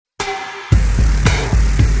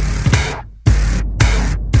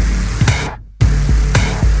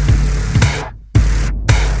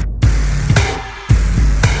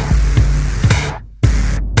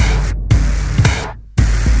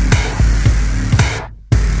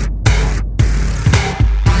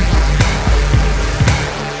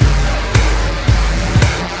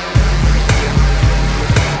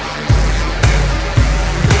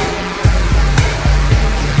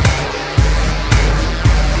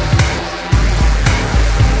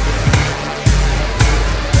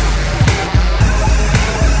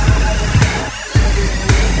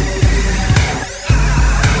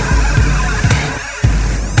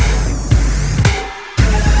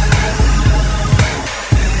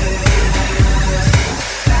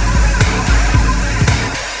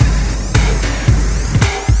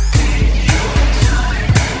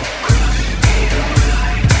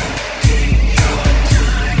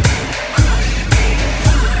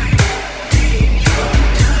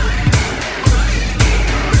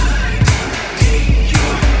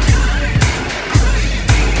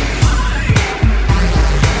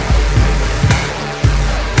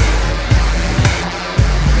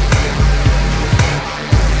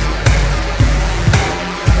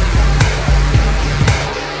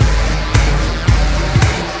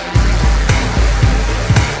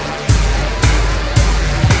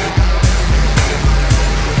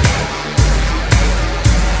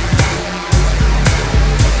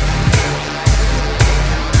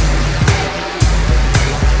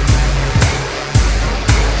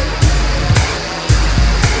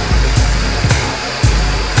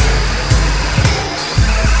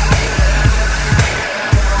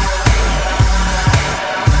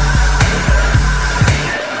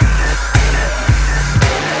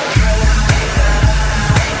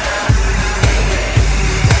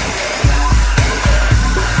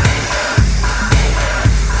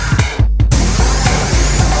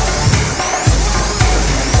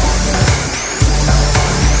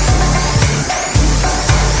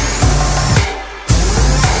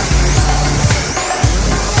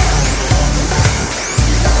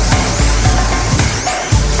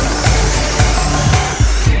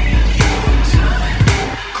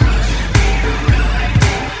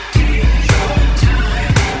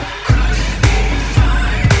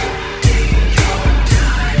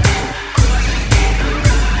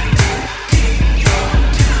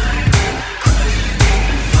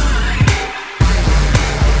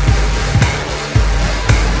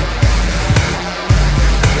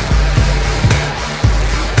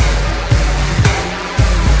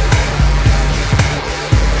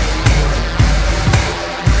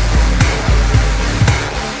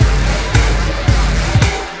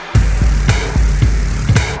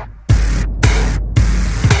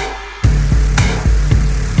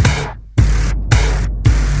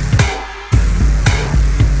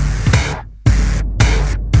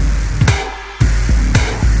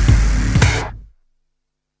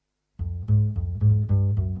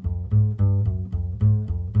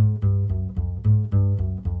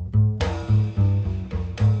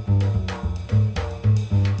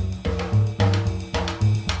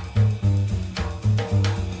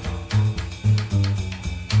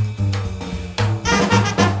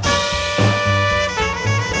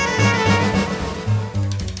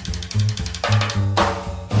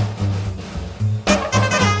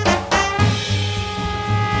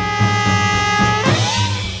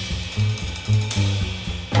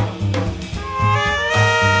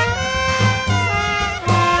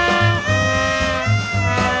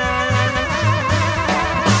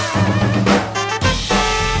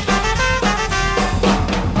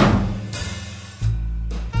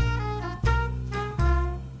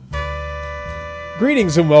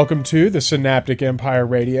Greetings and welcome to the Synaptic Empire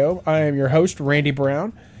Radio. I am your host, Randy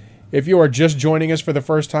Brown. If you are just joining us for the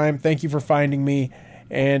first time, thank you for finding me.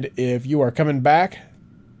 And if you are coming back,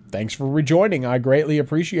 thanks for rejoining. I greatly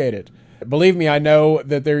appreciate it. Believe me, I know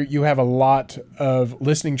that you have a lot of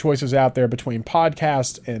listening choices out there between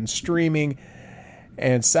podcasts and streaming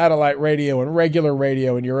and satellite radio and regular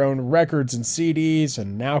radio and your own records and CDs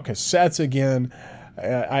and now cassettes again.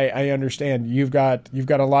 I understand you've got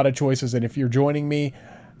a lot of choices, and if you're joining me,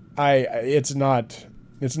 it's not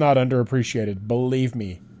underappreciated. Believe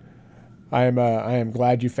me, I am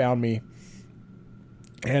glad you found me,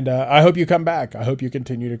 and I hope you come back. I hope you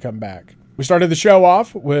continue to come back. We started the show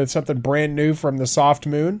off with something brand new from the Soft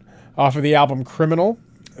Moon off of the album Criminal.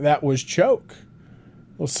 That was Choke.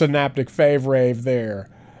 A little Synaptic fave rave there.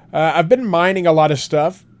 I've been mining a lot of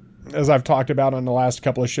stuff, as I've talked about on the last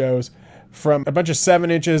couple of shows, from a bunch of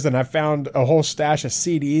 7-inches, and I found a whole stash of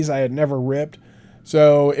CDs I had never ripped.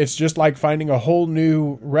 So it's just like finding a whole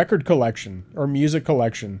new record collection or music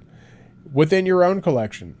collection within your own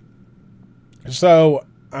collection. So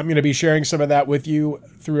I'm going to be sharing some of that with you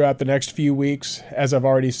throughout the next few weeks, as I've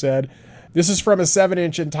already said. This is from a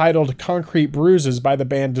 7-inch entitled Concrete Bruises by the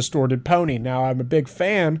band Distorted Pony. Now, I'm a big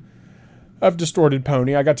fan of Distorted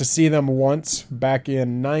Pony. I got to see them once back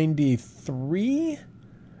in 93.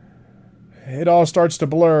 It all starts to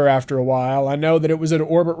blur after a while. I know that it was at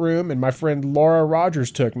Orbit Room, and my friend Laura Rogers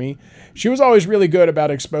took me. She was always really good about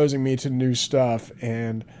exposing me to new stuff,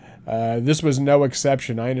 and this was no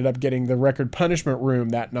exception. I ended up getting the record Punishment Room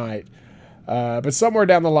that night. But somewhere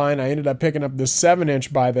down the line, I ended up picking up this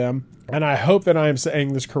 7-inch by them, and I hope that I am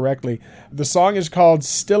saying this correctly. The song is called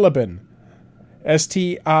Stilleben,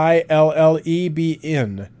 Stilleben.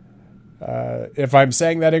 If I'm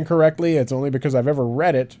saying that incorrectly, it's only because I've ever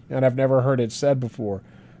read it and I've never heard it said before.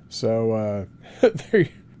 So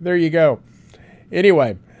there you go.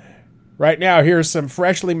 Anyway, right now here's some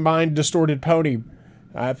freshly mined Distorted Pony.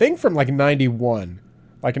 I think from like 91,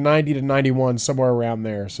 like 90 to 91, somewhere around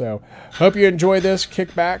there. So hope you enjoy this.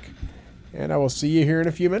 Kick back, and I will see you here in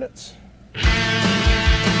a few minutes.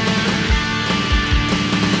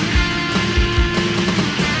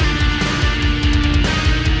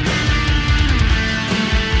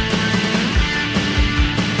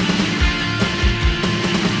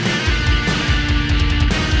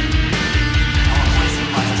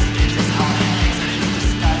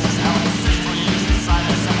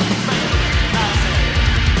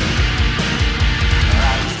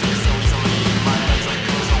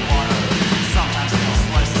 Sometimes it'll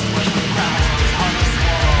slice the flesh, but grandma's always hard.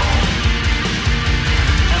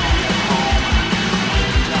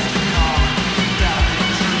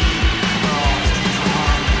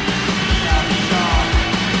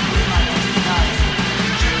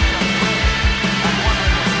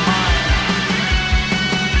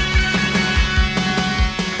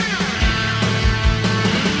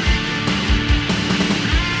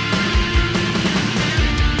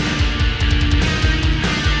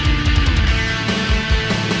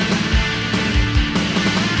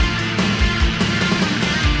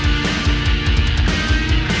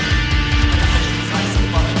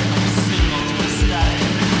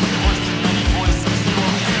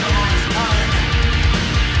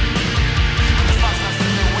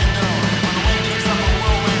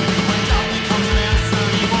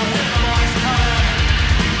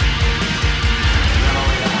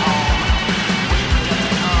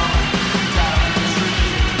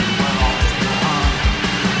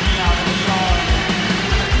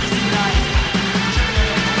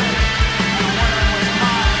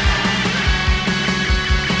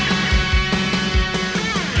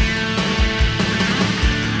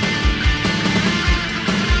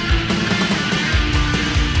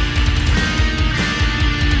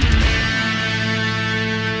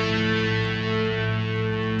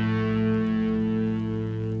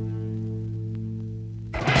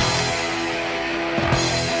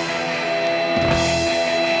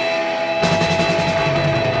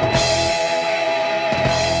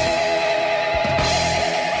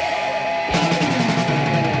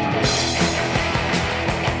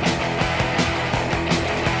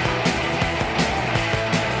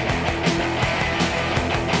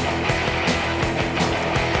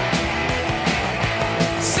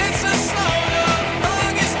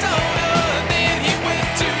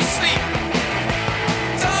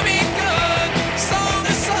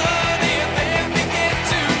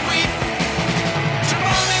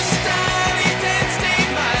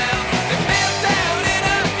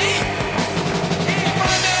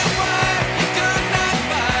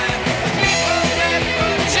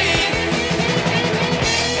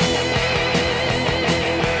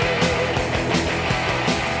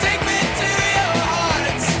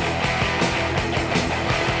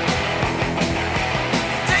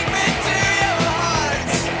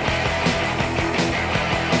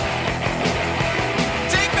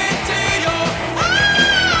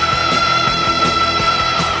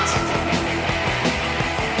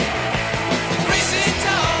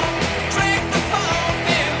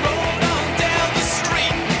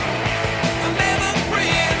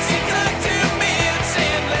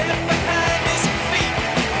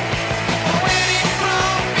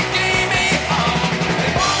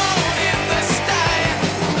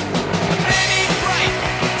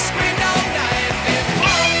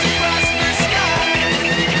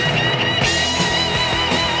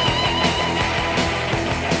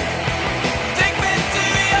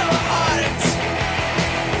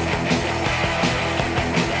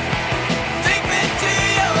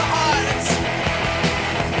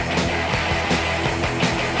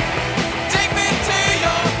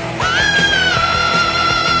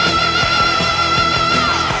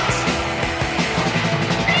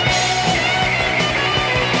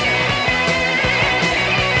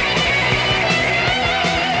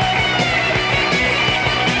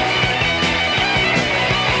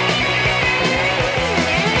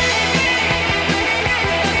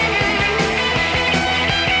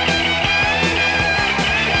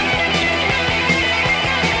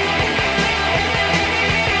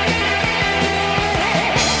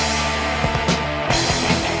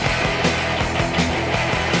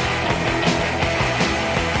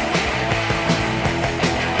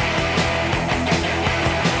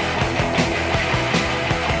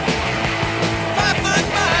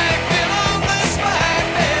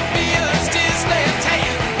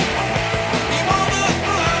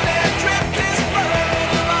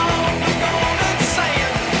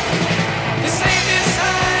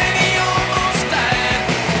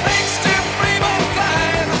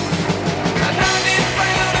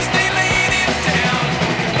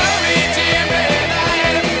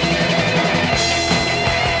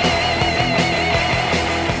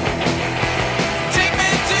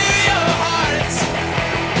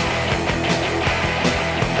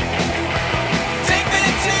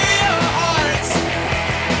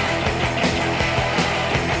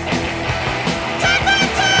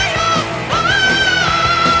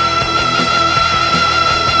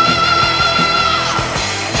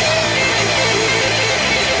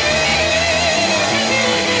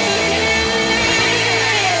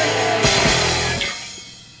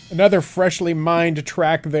 Another freshly mined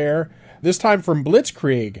track there, this time from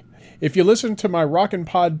Blitzkrieg. If you listen to my Rockin'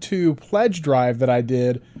 Pod 2 pledge drive that I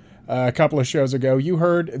did a couple of shows ago, you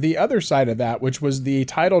heard the other side of that, which was the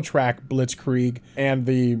title track Blitzkrieg and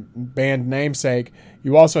the band namesake.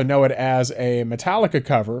 You also know it as a Metallica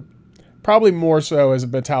cover, probably more so as a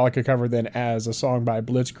Metallica cover than as a song by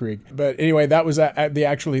Blitzkrieg. But anyway, that was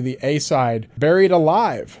actually the A-side, Buried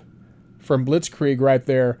Alive, from Blitzkrieg right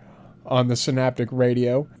there on the Synaptic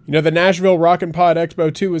Radio. You know, the Nashville Rockin' Pod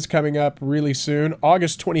Expo 2 is coming up really soon,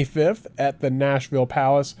 August 25th at the Nashville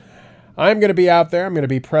Palace. I'm going to be out there. I'm going to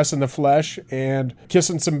be pressing the flesh and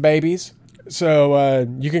kissing some babies. So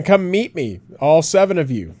you can come meet me, all 7 of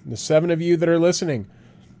you, the 7 of you that are listening.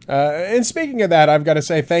 And speaking of that, I've got to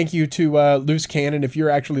say thank you to Loose Cannon. If you're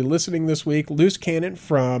actually listening this week, Loose Cannon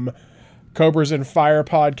from Cobras and Fire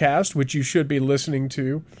podcast, which you should be listening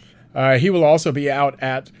to. He will also be out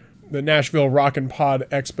at the Nashville Rockin' Pod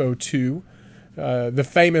Expo 2, the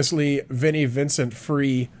famously Vinnie Vincent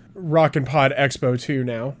free Rockin' Pod Expo 2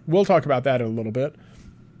 now. We'll talk about that in a little bit.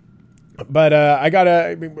 But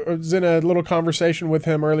I was in a little conversation with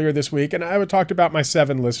him earlier this week, and I talked about my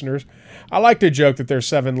 7 listeners. I like to joke that there's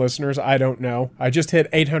 7 listeners. I don't know. I just hit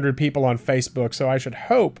 800 people on Facebook, so I should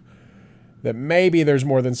hope that maybe there's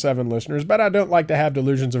more than 7 listeners, but I don't like to have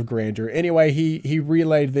delusions of grandeur. Anyway, he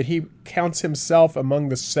relayed that he counts himself among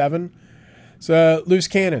the 7. So, Loose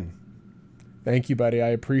Cannon, thank you, buddy. I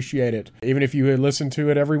appreciate it. Even if you listen to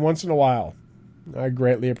it every once in a while, I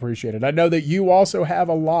greatly appreciate it. I know that you also have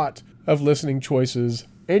a lot of listening choices,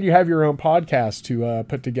 and you have your own podcast to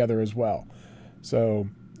put together as well. So,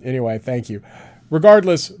 anyway, thank you.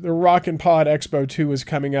 Regardless, the Rockin' Pod Expo 2 is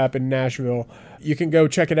coming up in Nashville. You can go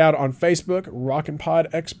check it out on Facebook, Rockin' Pod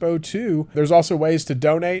Expo 2. There's also ways to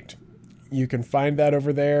donate. You can find that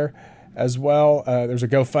over there as well. There's a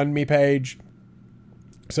GoFundMe page.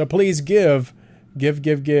 So please give.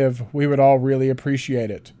 We would all really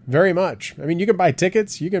appreciate it very much. I mean, you can buy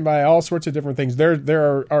tickets. You can buy all sorts of different things.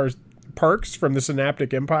 There are perks from the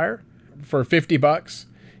Synaptic Empire for $50.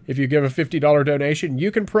 If you give a $50 donation, you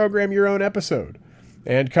can program your own episode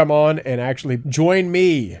and come on and actually join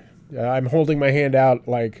me. I'm holding my hand out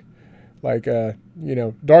like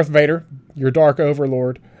Darth Vader, your dark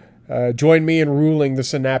overlord. Join me in ruling the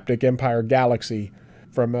Synaptic Empire galaxy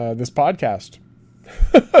from this podcast.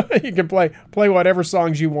 You can play whatever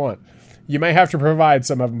songs you want. You may have to provide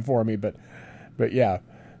some of them for me, but yeah.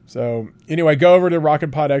 So anyway, go over to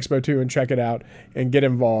Rockin' Pod Expo 2 and check it out and get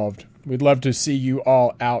involved. We'd love to see you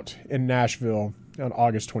all out in Nashville on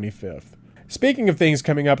August 25th. Speaking of things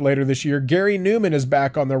coming up later this year, Gary Newman is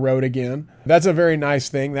back on the road again. That's a very nice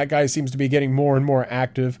thing. That guy seems to be getting more and more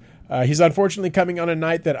active. He's unfortunately coming on a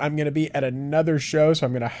night that I'm going to be at another show, so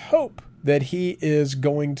I'm going to hope that he is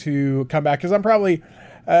going to come back, because I'm probably,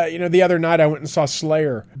 the other night I went and saw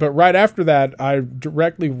Slayer, but right after that, I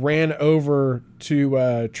directly ran over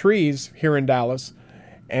to Trees here in Dallas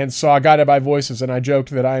and saw Guided by Voices, and I joked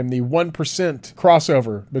that I am the 1%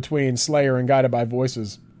 crossover between Slayer and Guided by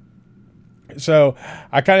Voices. So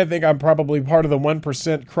I kind of think I'm probably part of the 1%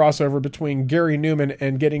 crossover between Gary Newman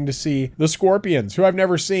and getting to see the Scorpions, who I've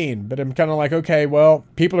never seen. But I'm kind of like, okay, well,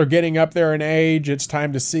 people are getting up there in age. It's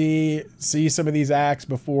time to see some of these acts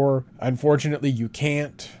before, unfortunately, you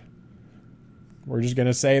can't. We're just going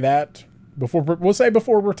to say that. We'll say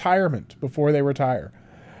before retirement, before they retire.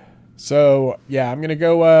 So, yeah, I'm going to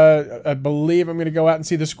go, I believe I'm going to go out and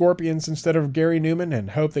see the Scorpions instead of Gary Newman and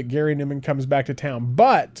hope that Gary Newman comes back to town.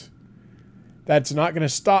 But that's not going to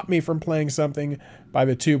stop me from playing something by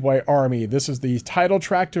the Tubeway Army. This is the title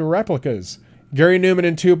track to Replicas. Gary Newman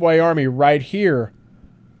and Tubeway Army right here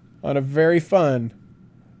on a very fun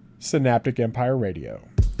Synaptic Empire Radio.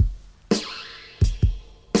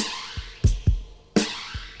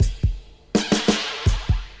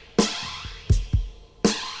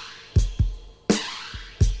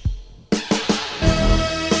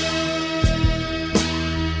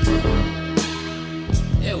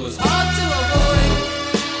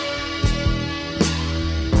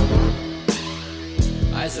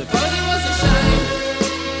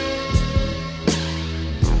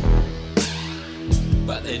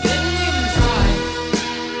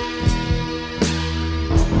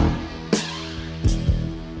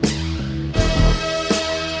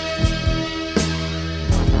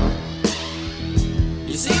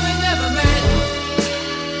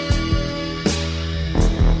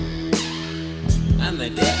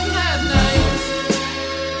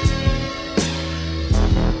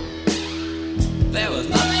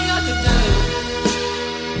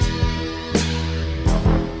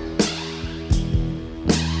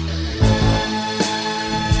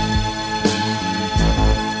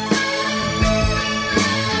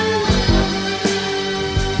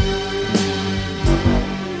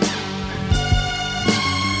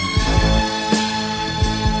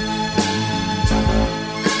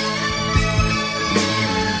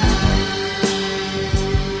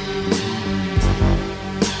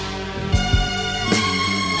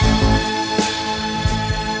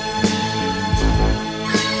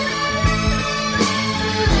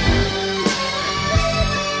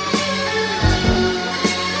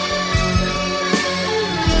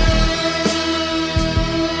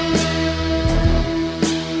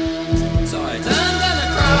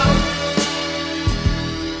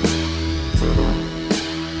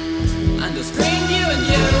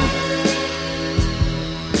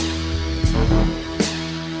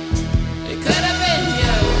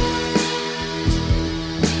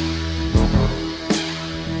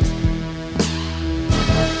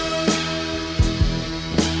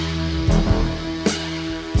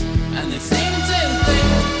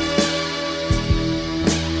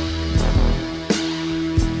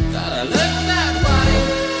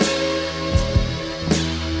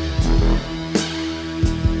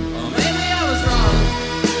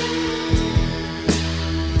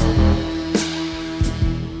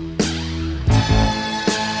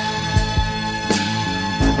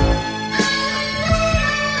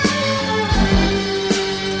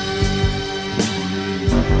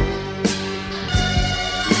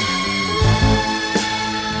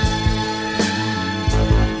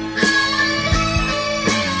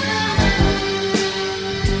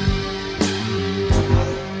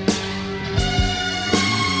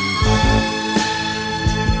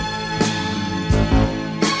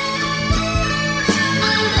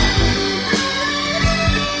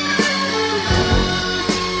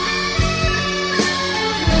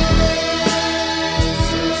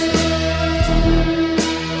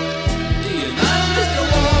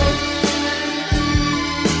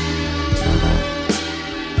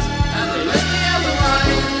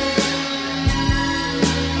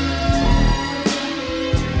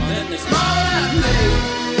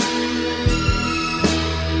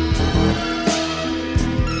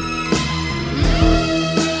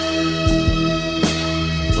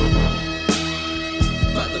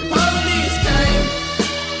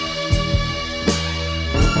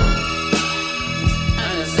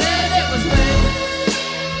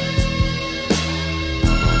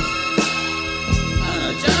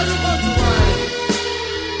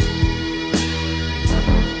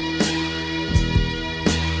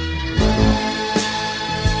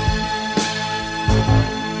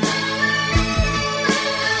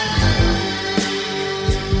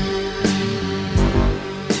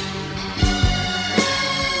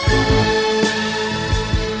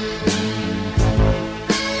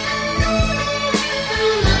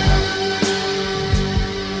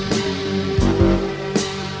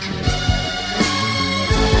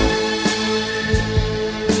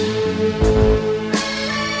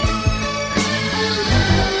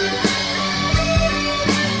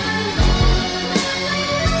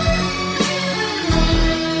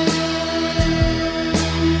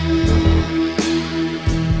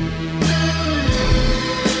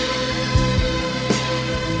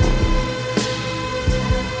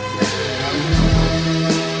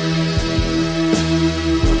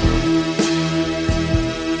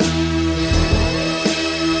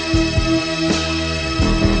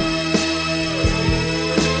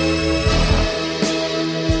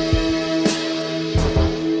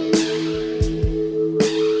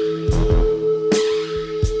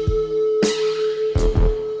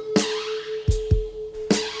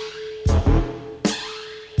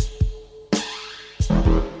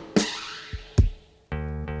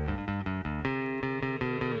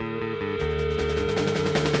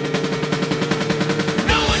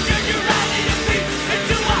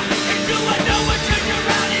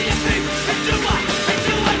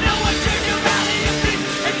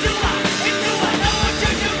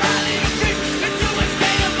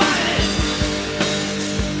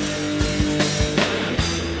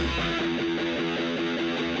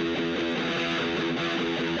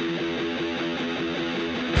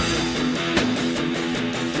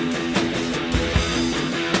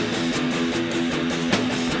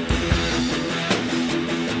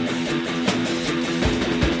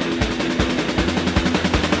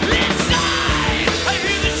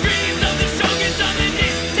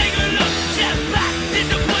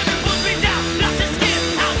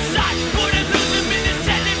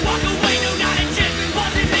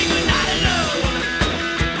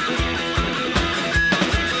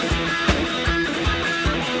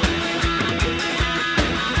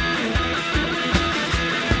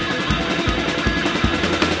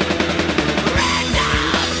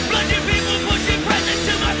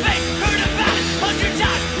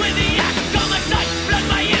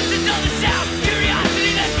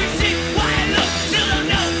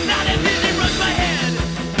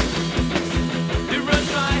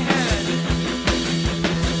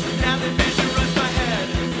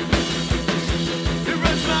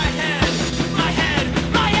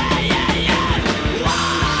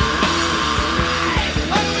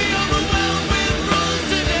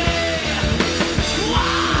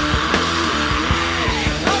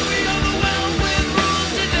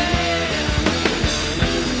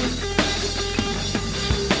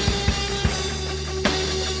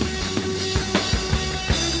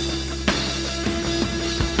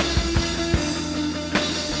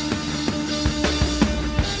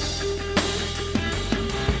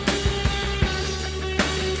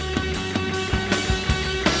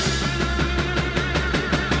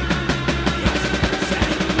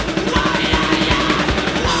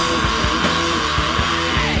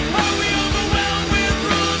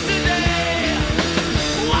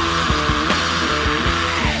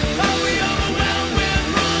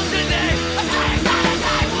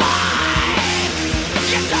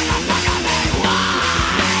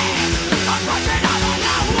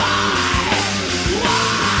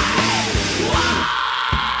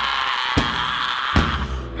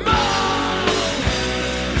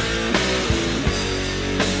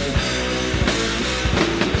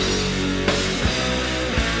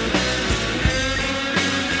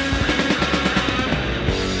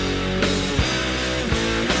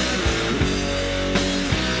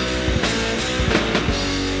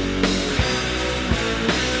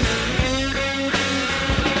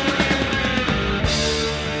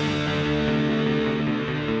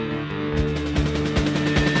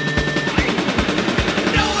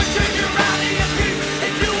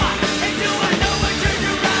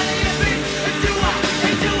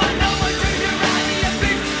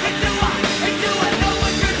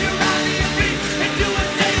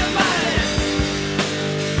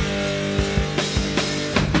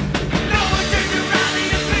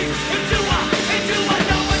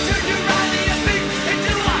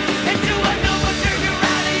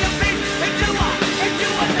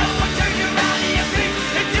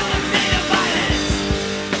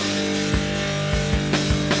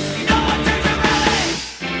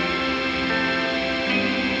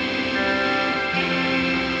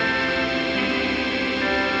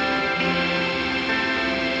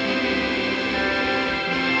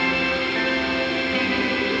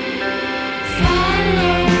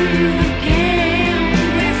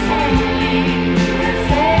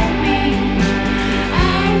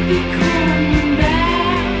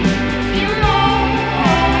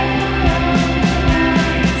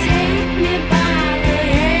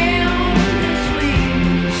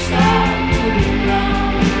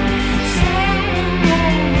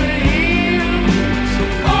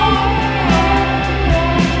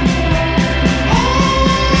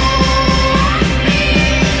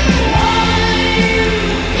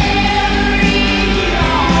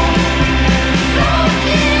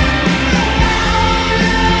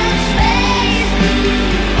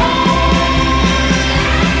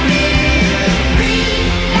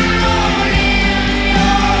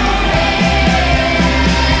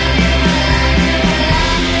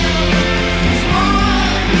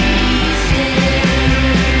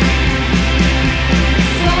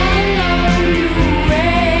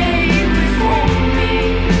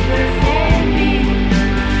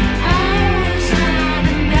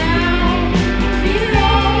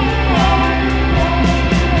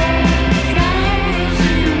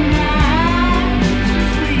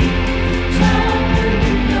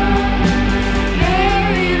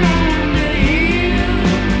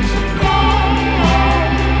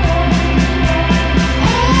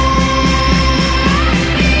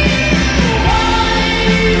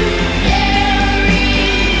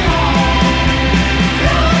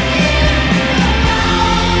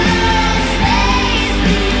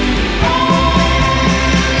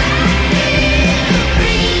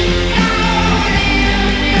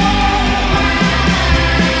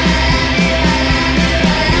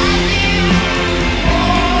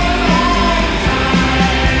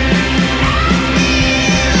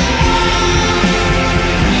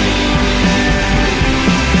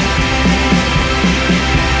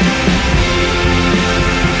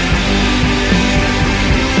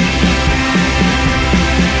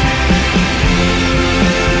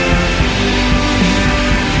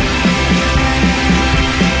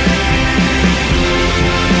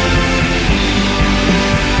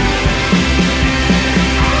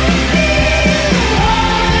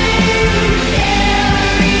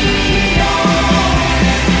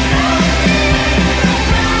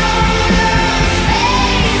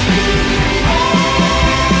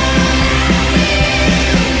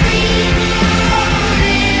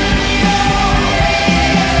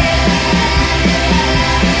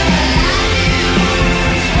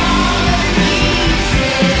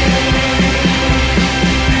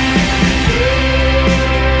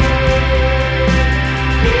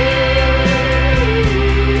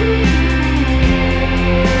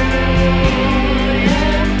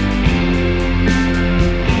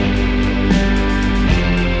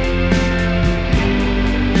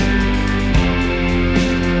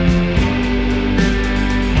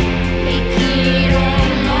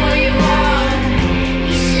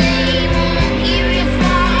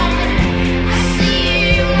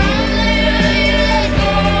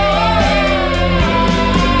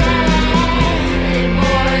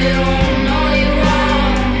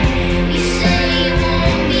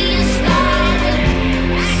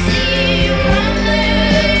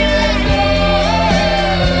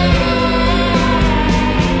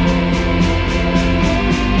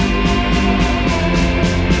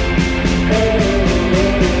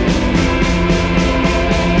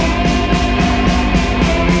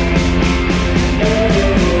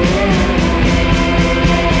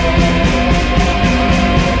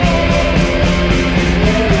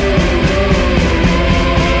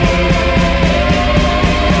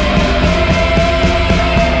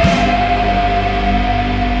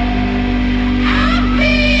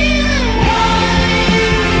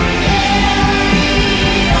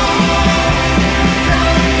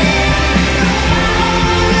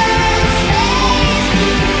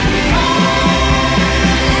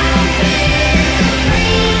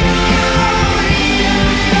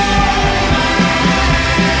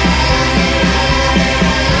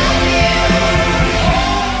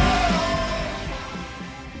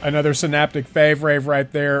 Another Synaptic fave rave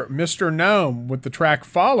right there. Mr. Gnome with the track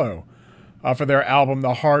Follow for their album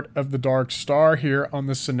The Heart of the Dark Star here on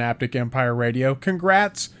the Synaptic Empire Radio.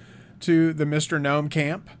 Congrats to the Mr. Gnome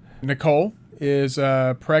camp. Nicole is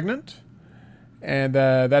pregnant, and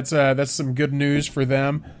that's some good news for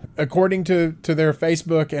them. According to their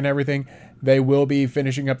Facebook and everything, they will be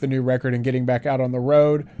finishing up the new record and getting back out on the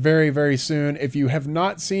road very, very soon. If you have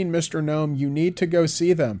not seen Mr. Gnome, you need to go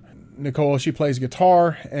see them. Nicole, she plays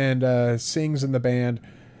guitar and sings in the band.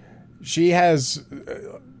 She has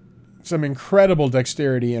some incredible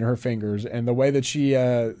dexterity in her fingers, and the way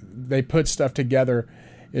that they put stuff together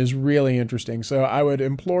is really interesting. So I would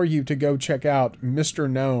implore you to go check out Mr.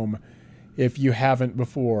 Gnome if you haven't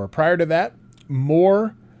before. Prior to that,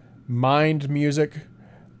 more Mind music,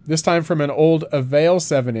 this time from an old Avail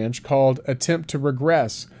 7-inch called Attempt to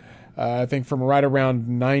Regress. I think from right around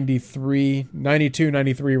 92,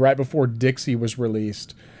 93, right before Dixie was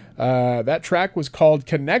released. That track was called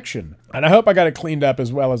Connection, and I hope I got it cleaned up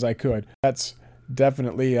as well as I could. That's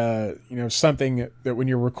definitely something that when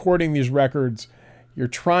you're recording these records, you're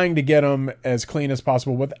trying to get them as clean as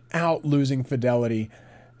possible without losing fidelity.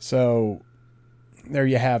 So there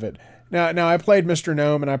you have it. Now I played Mr.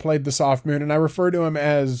 Gnome and I played The Soft Moon, and I refer to him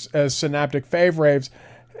as Synaptic Fave Raves.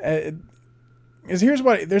 Here's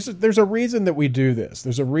what there's a reason that we do this.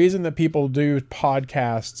 There's a reason that people do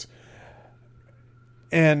podcasts,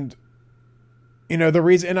 and the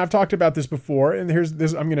reason. And I've talked about this before, and here's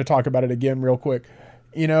this. I'm going to talk about it again real quick.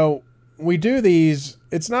 We do these.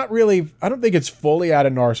 It's not really. I don't think it's fully out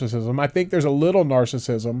of narcissism. I think there's a little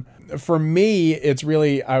narcissism. For me, it's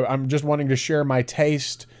really. I'm just wanting to share my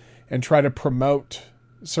taste and try to promote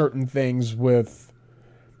certain things with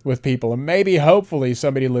people. And maybe, hopefully,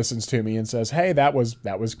 somebody listens to me and says, hey, that was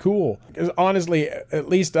cool. Because honestly, at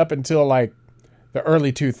least up until like the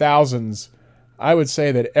early 2000s, I would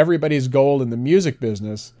say that everybody's goal in the music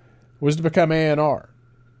business was to become A&R.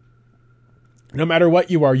 No matter what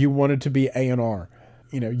you are, you wanted to be A&R.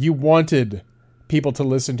 You wanted people to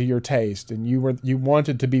listen to your taste, and you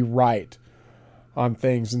wanted to be right on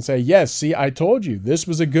things and say, yes, see, I told you this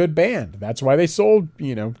was a good band. That's why they sold,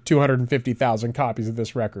 250,000 copies of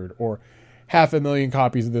this record, or 500,000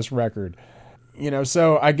 copies of this record.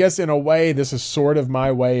 So I guess in a way, this is sort of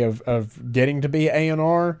my way of getting to be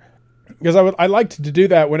A&R, because I liked to do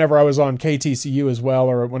that whenever I was on KTCU as well,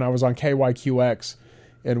 or when I was on KYQX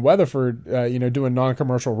in Weatherford, doing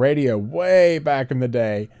non-commercial radio way back in the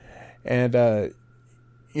day, and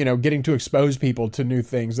getting to expose people to new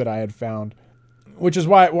things that I had found. Which is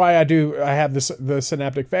why I have the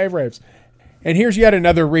Synaptic Fave Raves. And here's yet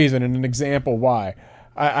another reason and an example why.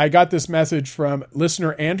 I got this message from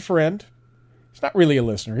listener and friend. He's not really a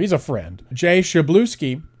listener. He's a friend. Jay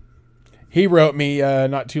Shabluski. He wrote me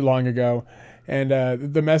not too long ago. And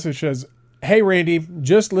the message says, hey, Randy,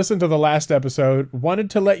 just listened to the last episode.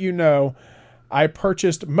 Wanted to let you know I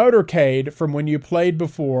purchased Motorcade from when you played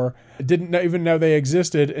before. Didn't even know they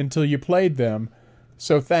existed until you played them.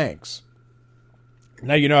 So thanks.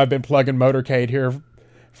 Now, I've been plugging Motorcade here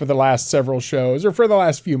for the last several shows, or for the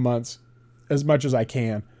last few months, as much as I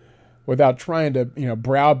can, without trying to,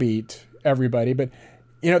 browbeat everybody. But,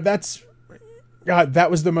 that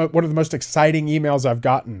was one of the most exciting emails I've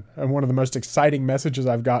gotten, and one of the most exciting messages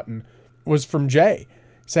I've gotten was from Jay,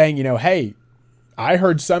 saying, hey, I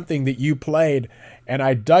heard something that you played, and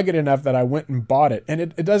I dug it enough that I went and bought it. And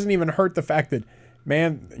it doesn't even hurt the fact that,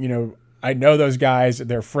 man, I know those guys,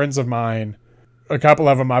 they're friends of mine. A couple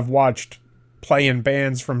of them I've watched play in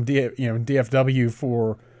bands from DFW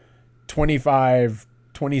for 25,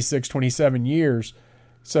 26, 27 years.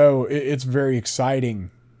 So it's very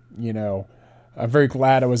exciting, I'm very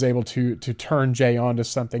glad I was able to turn Jay onto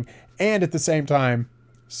something, and at the same time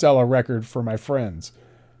sell a record for my friends.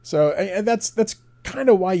 So and that's kind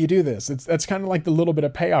of why you do this. That's kind of like the little bit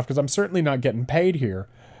of payoff, because I'm certainly not getting paid here.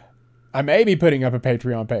 I may be putting up a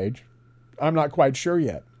Patreon page. I'm not quite sure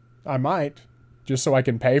yet. I might, just so I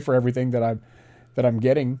can pay for everything that I'm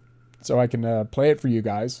getting, so I can play it for you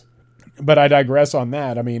guys. But I digress on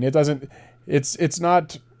that. I mean, it's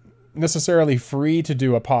not necessarily free to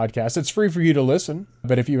do a podcast. It's free for you to listen.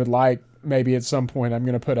 But if you would like, maybe at some point I'm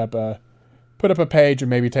going to put up a page and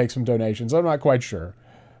maybe take some donations. I'm not quite sure.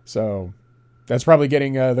 So that's probably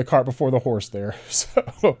getting the cart before the horse there.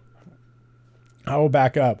 So I will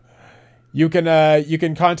back up. You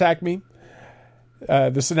can contact me.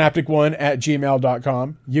 The Synaptic one at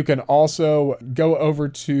gmail.com. You can also go over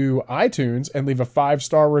to iTunes and leave a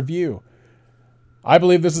 5-star review. I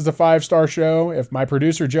believe this is a 5-star show. If my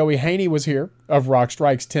producer Joey Haney was here of Rock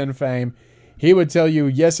Strikes 10 fame, he would tell you,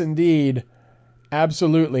 yes, indeed,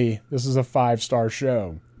 absolutely, this is a 5-star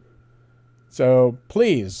show. So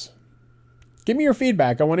please give me your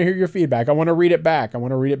feedback. I want to hear your feedback. I want to read it back. I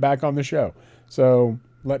want to read it back on the show. So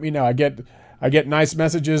let me know. I get nice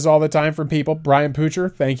messages all the time from people. Brian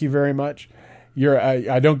Poocher, thank you very much.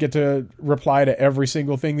 I don't get to reply to every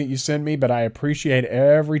single thing that you send me, but I appreciate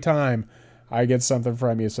every time I get something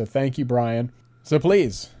from you. So thank you, Brian. So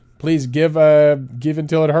please give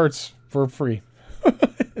until it hurts for free.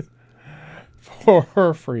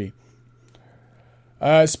 For free.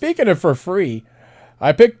 Speaking of for free,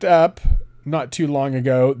 I picked up not too long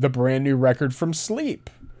ago the brand new record from Sleep,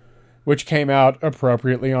 which came out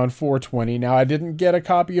appropriately on 4/20. Now, I didn't get a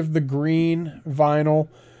copy of the green vinyl.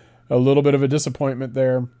 A little bit of a disappointment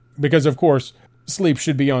there, because of course Sleep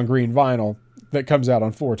should be on green vinyl that comes out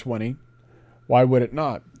on 4/20. Why would it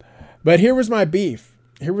not? But here was my beef.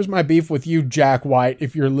 Here was my beef with you, Jack White,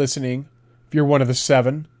 if you're listening, if you're one of the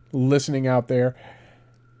 7 listening out there.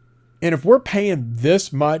 And if we're paying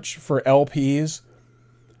this much for LPs,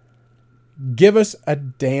 give us a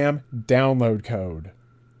damn download code.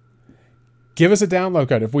 Give us a download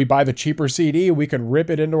code. If we buy the cheaper CD, we can rip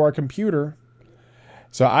it into our computer.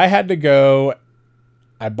 So I had to go.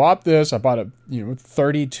 I bought a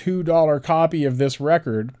 $32 copy of this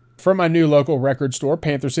record from my new local record store,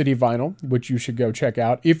 Panther City Vinyl, which you should go check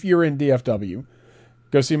out if you're in DFW.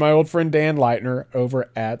 Go see my old friend Dan Leitner over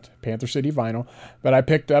at Panther City Vinyl. But I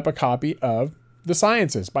picked up a copy of The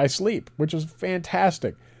Sciences by Sleep, which is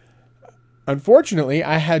fantastic. Unfortunately,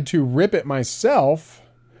 I had to rip it myself,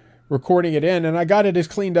 recording it in, and I got it as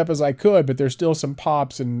cleaned up as I could, but there's still some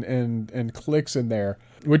pops and clicks in there,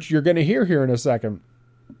 which you're going to hear here in a second.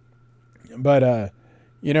 But,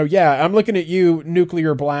 I'm looking at you,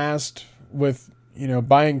 Nuclear Blast, with,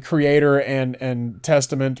 buying Creator and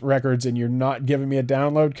Testament records, and you're not giving me a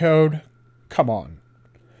download code. Come on.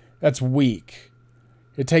 That's weak.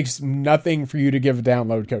 It takes nothing for you to give a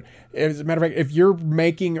download code. As a matter of fact, if you're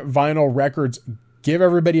making vinyl records, give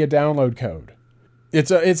everybody a download code. It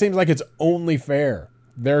seems like it's only fair.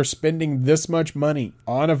 They're spending this much money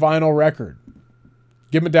on a vinyl record.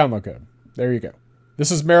 Give them a download code. There you go. This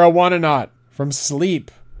is Marijuana Not from Sleep,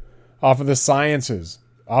 off of The Sciences,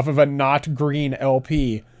 off of a not green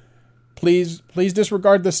LP. Please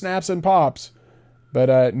disregard the snaps and pops,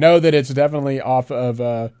 but know that it's definitely off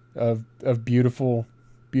of beautiful,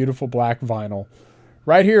 beautiful black vinyl,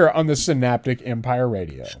 right here on the Synaptic Empire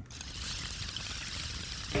Radio.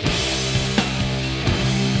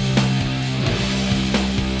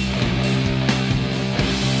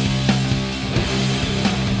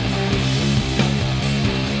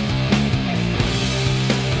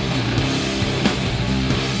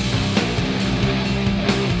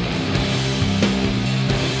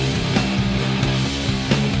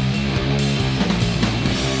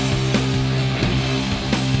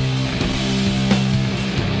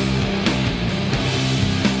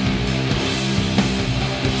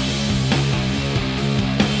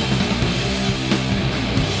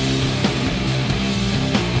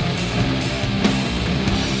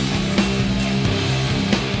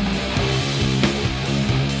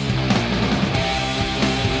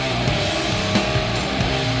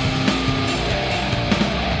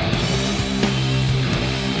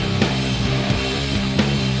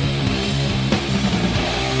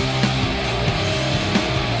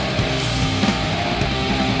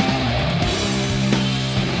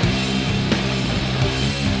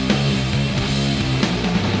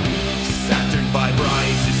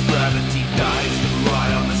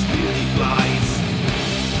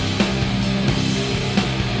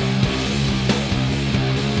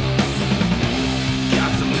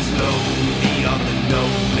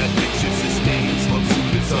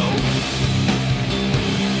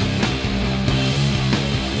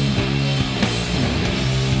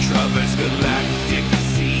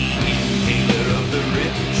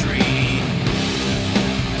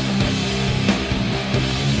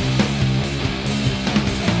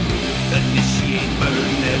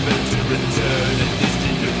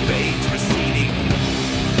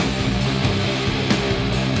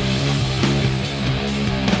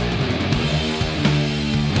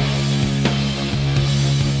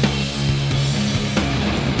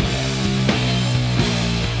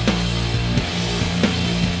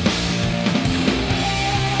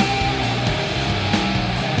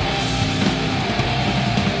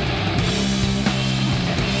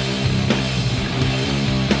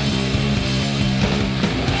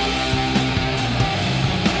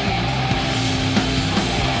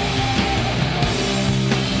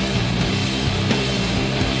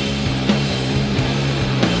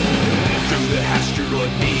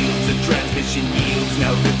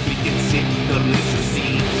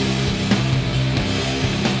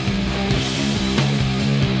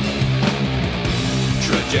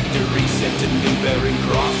 trajectory set to Newbury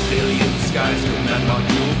Cross. Alien skies, command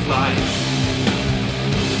module flight.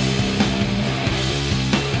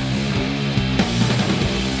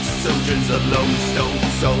 Sojourns a lone stone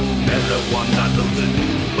soul, marijuana loads a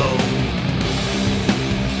new bone.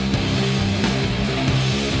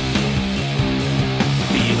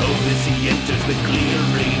 Behold as he enters the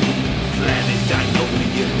clearing, planet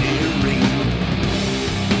dino-engineering.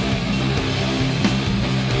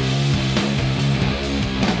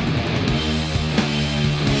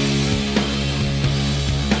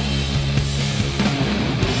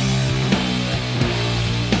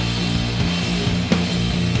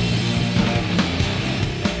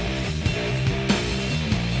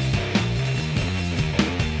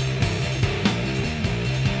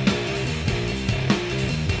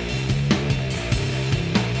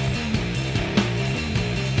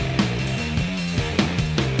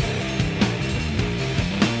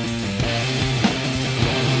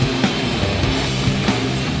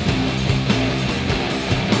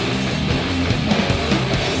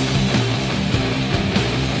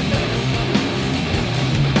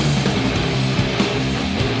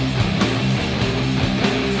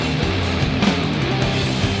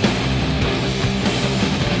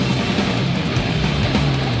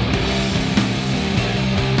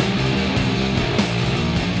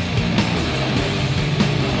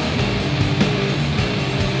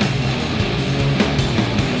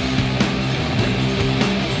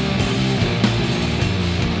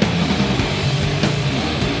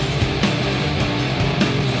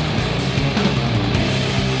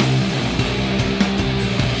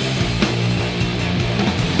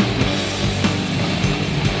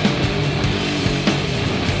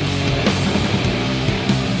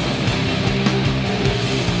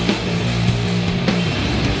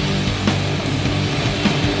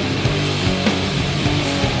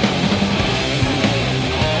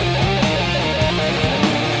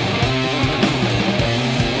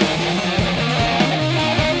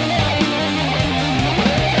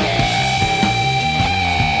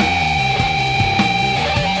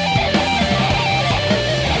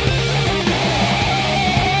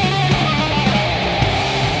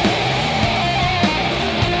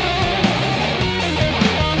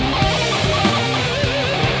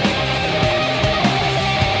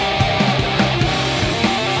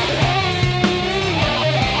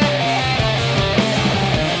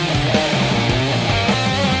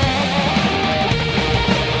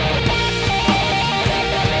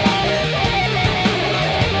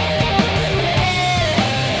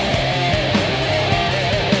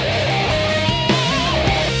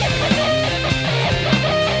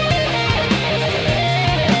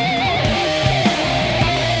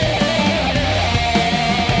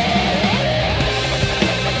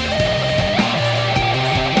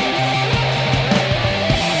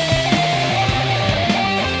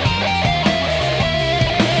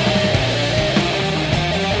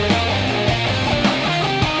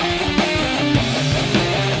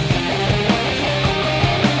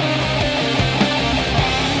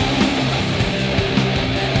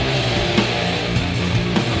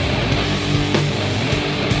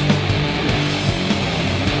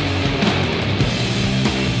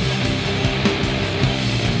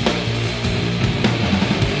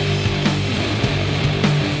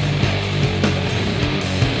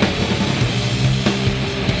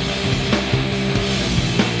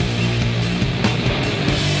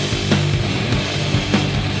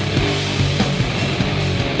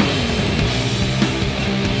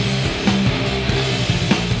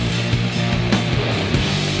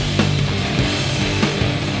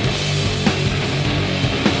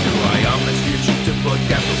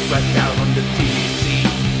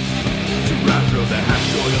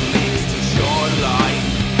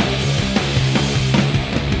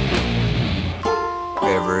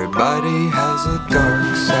 Everybody has a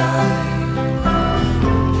dark side,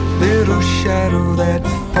 little shadow that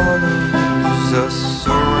follows us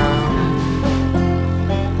around.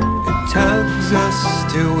 It tugs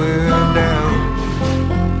us till we're down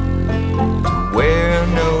to where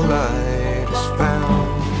no light is found.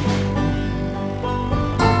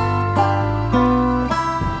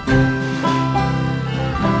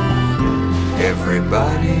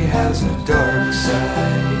 Everybody has a dark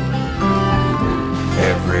side.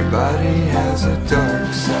 Everybody has a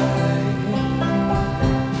dark side.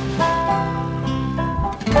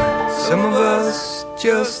 Some of us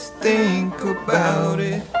just think about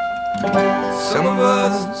it. Some of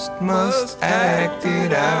us must act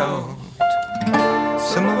it out.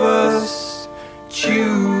 Some of us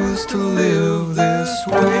choose to live this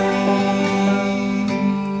way.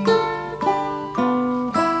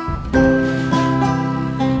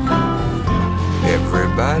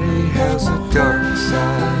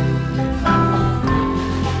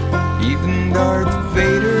 Darth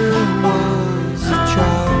Vader was a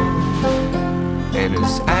child, and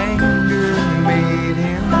his anger made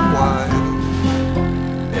him wild,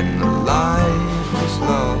 and the light was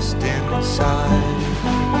lost inside.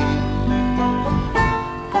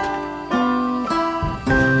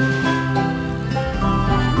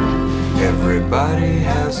 Everybody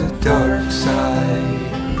has a dark side.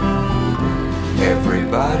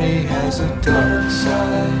 Everybody has a dark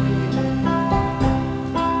side.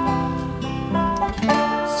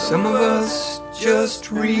 Some of us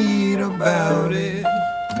just read about it.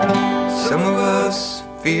 Some of us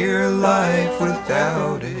fear life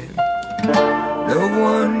without it. No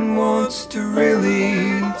one wants to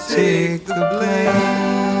really take the blame.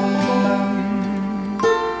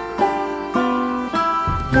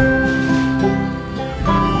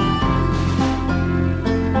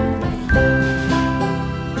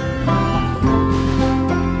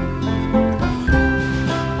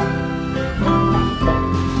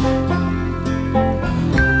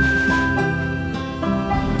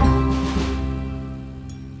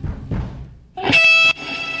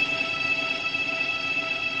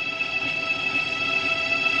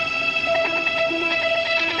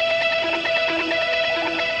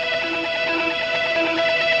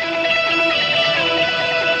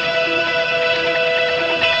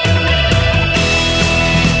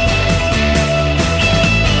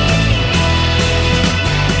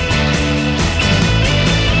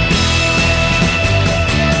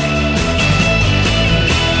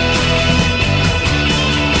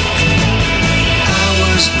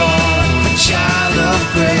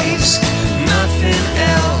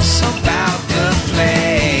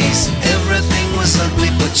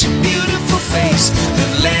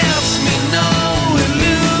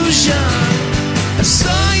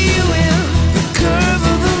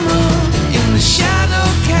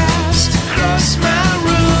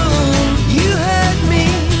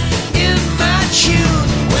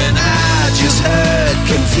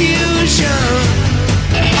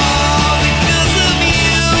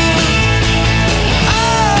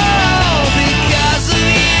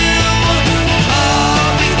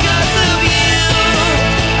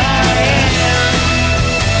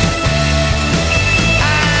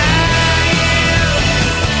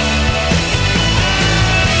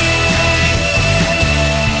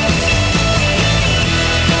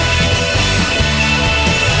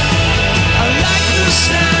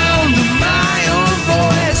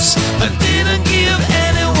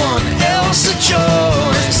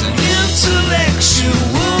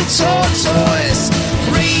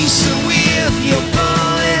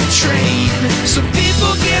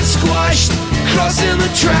 Crossing the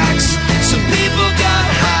tracks, some people got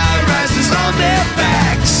high rises on their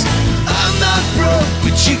backs. I'm not broke,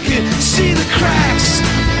 but you can see the cracks.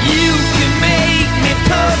 You can make me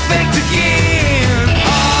perfect again.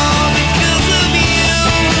 All because of you.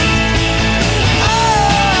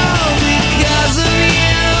 All because of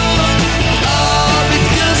you. All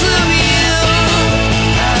because of you.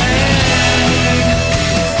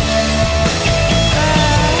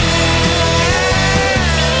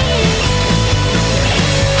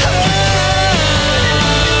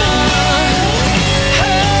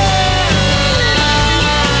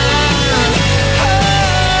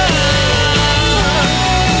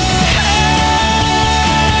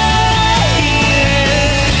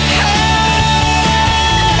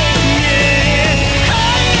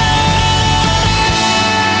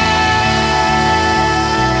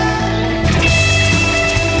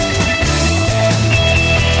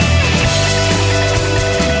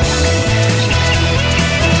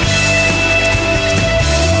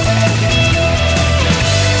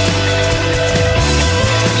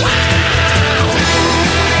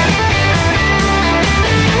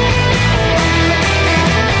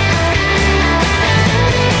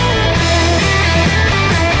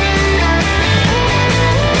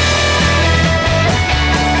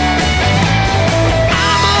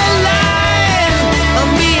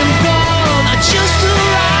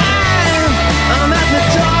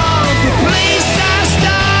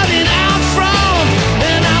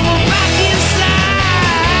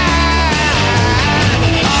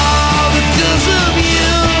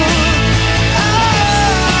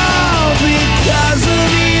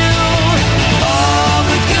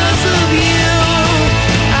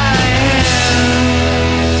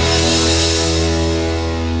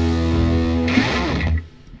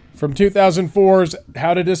 From 2004's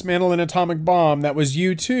How to Dismantle an Atomic Bomb, that was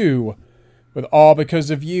U2 with All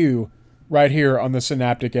Because of You, right here on the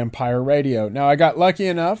Synaptic Empire Radio. Now, I got lucky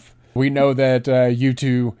enough. We know that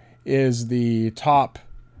U2 is the top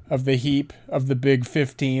of the heap of the big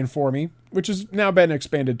 15 for me. which has now been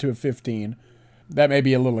expanded to a 15. That may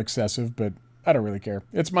be a little excessive, but I don't really care.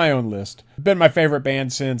 It's my own list. Been my favorite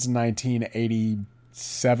band since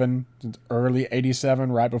 1987, since early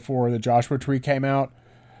 87, right before the Joshua Tree came out.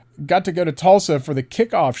 Got to go to Tulsa for the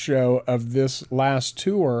kickoff show of this last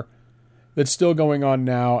tour that's still going on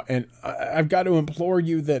now, and I've got to implore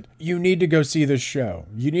you that you need to go see this show.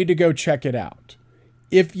 You need to go check it out.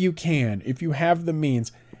 If you can, if you have the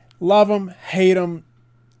means. Love them, hate them,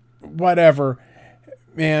 whatever.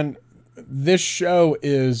 Man, this show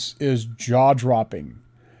is jaw-dropping.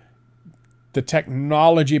 The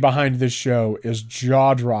technology behind this show is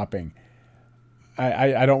jaw-dropping.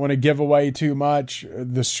 I don't want to give away too much.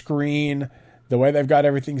 The screen, the way they've got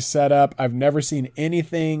everything set up, I've never seen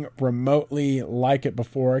anything remotely like it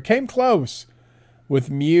before. It came close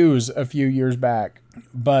with Muse a few years back,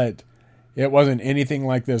 but it wasn't anything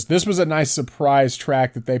like this. This was a nice surprise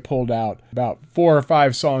track that they pulled out about 4 or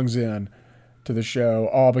 5 songs in to the show,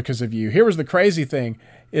 all because of you. Here was the crazy thing,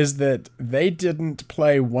 is that they didn't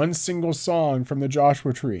play one single song from the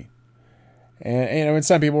Joshua Tree. And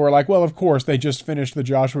some people were like, well, of course, they just finished the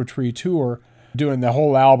Joshua Tree tour, doing the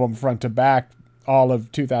whole album front to back all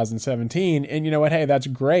of 2017. And you know what? Hey, that's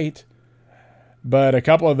great. But a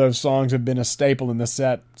couple of those songs have been a staple in the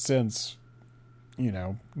set since,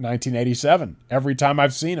 1987. Every time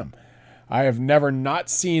I've seen them. I have never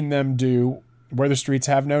not seen them do Where the Streets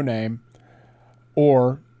Have No Name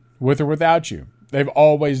or With or Without You. They've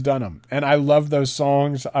always done them. And I love those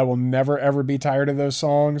songs. I will never, ever be tired of those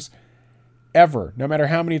songs. Ever, no matter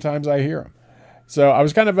how many times I hear them. So I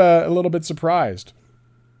was kind of a little bit surprised.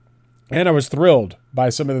 And I was thrilled by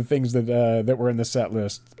some of the things that were in the set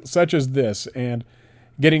list, such as this, and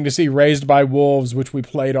getting to see Raised by Wolves, which we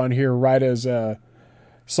played on here right as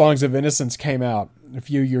Songs of Innocence came out a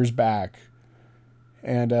few years back.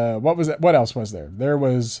 And what was it? What else was there?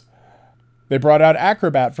 They brought out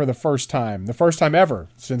Acrobat for the first time ever.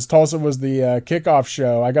 Since Tulsa was the kickoff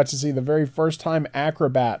show, I got to see the very first time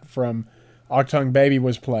Acrobat from Octung Baby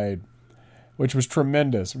was played, which was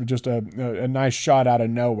tremendous. It was just a nice shot out of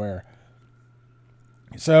nowhere.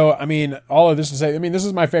 So, all of this to say, this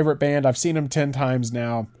is my favorite band. I've seen them 10 times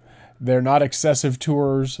now. They're not excessive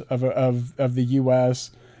tours of the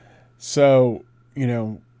U.S. So,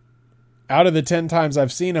 out of the 10 times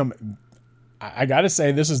I've seen them, I got to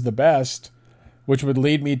say this is the best, which would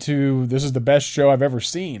lead me to this is the best show I've ever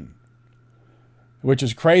seen. Which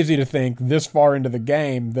is crazy to think this far into the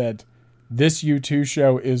game that this U2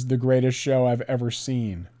 show is the greatest show I've ever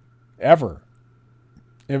seen. Ever.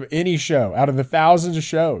 Of any show. Out of the thousands of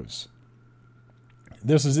shows.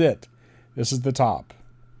 This is it. This is the top.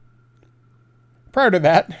 Prior to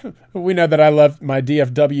that, we know that I love my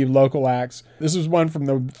DFW local acts. This is one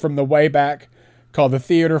from the way back called The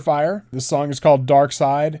Theater Fire. This song is called Dark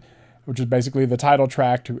Side, which is basically the title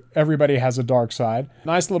track to Everybody Has a Dark Side.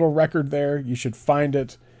 Nice little record there. You should find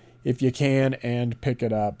it if you can and pick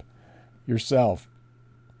it up yourself.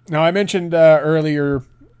 Now, I mentioned earlier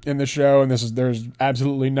in the show, and there's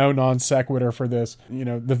absolutely no non sequitur for this,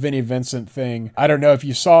 the Vinnie Vincent thing. I don't know if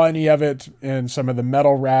you saw any of it in some of the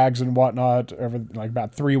metal rags and whatnot over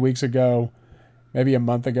about 3 weeks ago, maybe a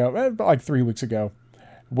month ago, like 3 weeks ago,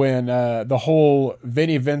 when the whole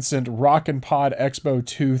Vinnie Vincent Rockin' Pod Expo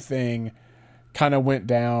 2 thing kind of went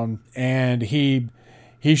down, and he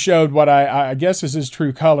showed what I guess is his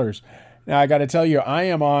true colors. Now, I got to tell you, I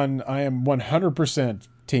am 100%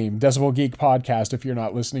 team Decibel Geek Podcast if you're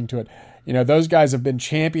not listening to it. Those guys have been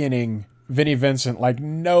championing Vinnie Vincent like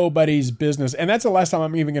nobody's business. And that's the last time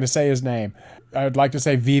I'm even going to say his name. I would like to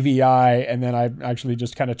say VVI, and then I actually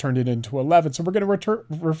just kind of turned it into 11. So we're going to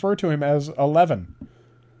refer to him as 11.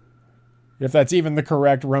 If that's even the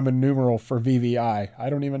correct Roman numeral for VVI. I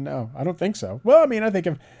don't even know. I don't think so. Well, I think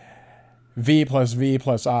of V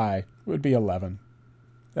plus I would be 11.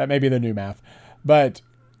 That may be the new math. But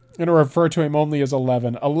I'm going to refer to him only as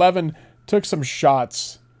 11. 11 took some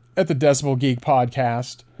shots at the Decibel Geek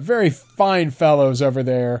Podcast. Very fine fellows over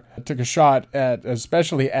there. Took a shot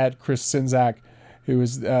especially at Chris Sinzak, who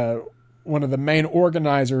is one of the main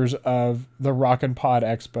organizers of the Rockin' Pod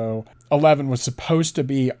Expo. 11 was supposed to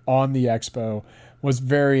be on the expo, was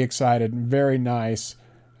very excited and very nice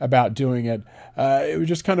about doing it. It was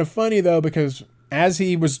just kind of funny, though, because as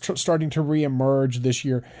he was starting to reemerge this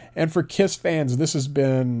year, and for Kiss fans, this has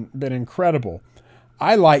been incredible.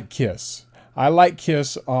 I like Kiss. I like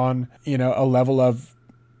Kiss on, a level of,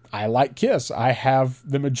 I like Kiss. I have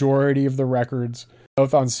the majority of the records,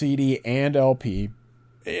 both on CD and LP.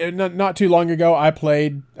 Not too long ago, I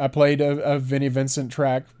played a Vinnie Vincent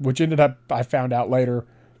track, which ended up, I found out later,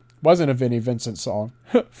 wasn't a Vinnie Vincent song,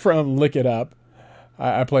 from Lick It Up.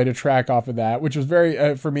 I played a track off of that, which was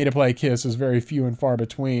very, for me to play Kiss is very few and far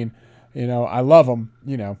between. I love them,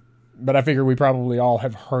 but I figure we probably all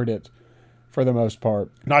have heard it for the most part.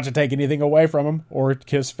 Not to take anything away from them or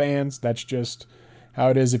Kiss fans. That's just how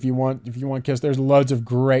it is. If you want Kiss, there's loads of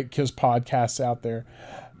great Kiss podcasts out there.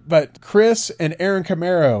 But Chris and Aaron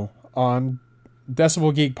Camaro on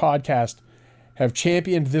Decibel Geek podcast have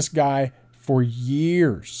championed this guy for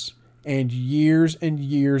years and years and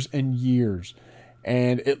years and years.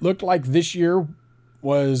 And it looked like this year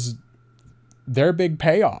was their big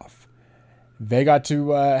payoff. They got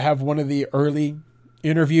to have one of the early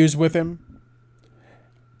interviews with him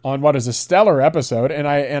on what is a stellar episode, and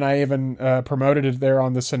I even promoted it there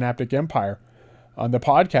on the Synaptic Empire on the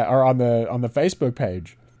podcast or on the Facebook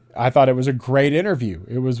page. I thought it was a great interview.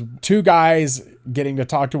 It was two guys getting to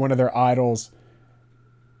talk to one of their idols.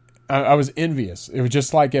 I was envious. It was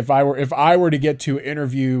just like if I were to get to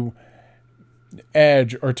interview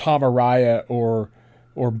Edge or Tom Araya or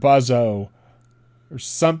Buzzo or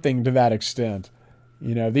something to that extent.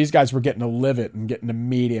 These guys were getting to live it and getting to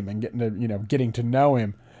meet him and getting to know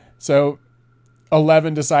him. So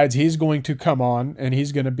 11 decides he's going to come on and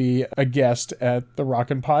he's going to be a guest at the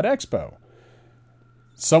Rockin' Pod Expo.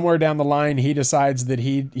 Somewhere down the line, he decides that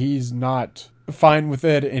he's not fine with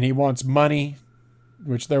it and he wants money,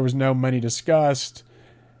 which there was no money discussed.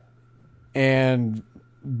 And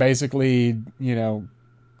basically,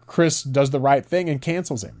 Chris does the right thing and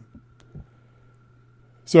cancels him.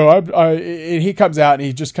 So he comes out and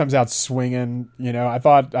he just comes out swinging. I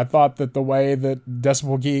thought that the way that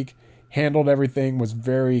Decibel Geek handled everything was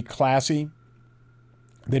very classy.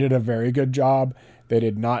 They did a very good job. They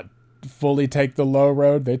did not fully take the low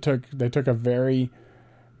road. They took a very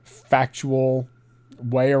factual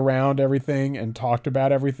way around everything and talked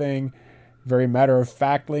about everything very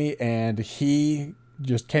matter-of-factly, and he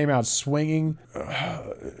just came out swinging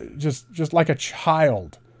just like a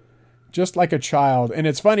child. Just like a child. And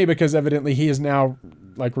it's funny because evidently he is now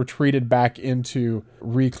retreated back into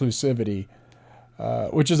reclusivity,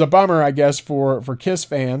 which is a bummer, I guess, for Kiss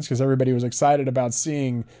fans, because everybody was excited about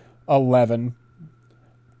seeing 11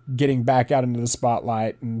 getting back out into the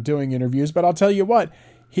spotlight and doing interviews. But I'll tell you what,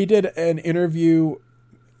 he did an interview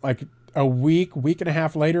a week and a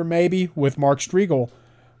half later, maybe, with Mark Striegel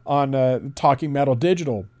on Talking Metal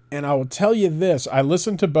Digital. And I will tell you this, I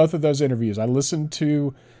listened to both of those interviews. I listened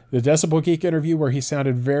to the Decibel Geek interview where he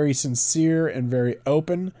sounded very sincere and very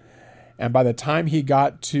open. And by the time he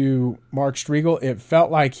got to Mark Striegel, it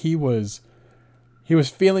felt like he was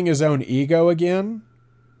feeling his own ego again,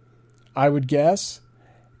 I would guess.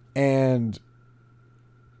 And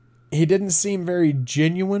he didn't seem very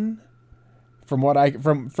genuine from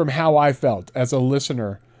how I felt as a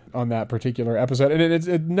listener on that particular episode.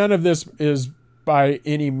 And none of this is by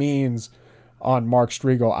any means on Mark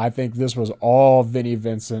Striegel. I think this was all Vinnie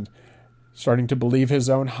Vincent starting to believe his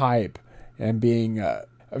own hype and being a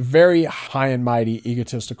very high and mighty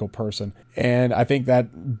egotistical person. And I think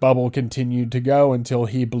that bubble continued to go until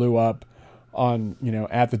he blew up on,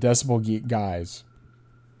 at the Decibel Geek guys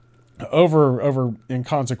over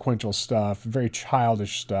inconsequential stuff, very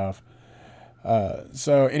childish stuff.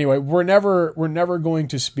 So anyway, we're never going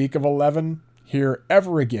to speak of 11 here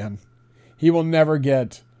ever again. He will never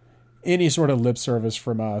get any sort of lip service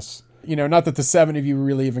from us. Not that the 7 of you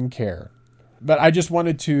really even care, but I just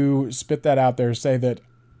wanted to spit that out there, say that,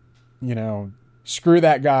 screw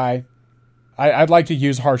that guy. I'd like to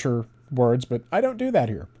use harsher words, but I don't do that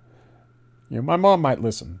here. My mom might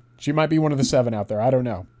listen. She might be one of the 7 out there. I don't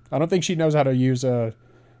know. I don't think she knows how to use a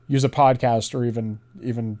podcast or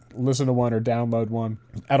even listen to one or download one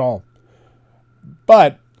at all.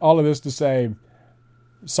 But all of this to say,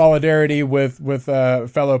 solidarity with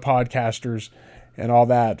fellow podcasters and all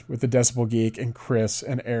that with the Decibel Geek and Chris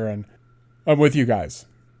and Aaron. I'm with you guys.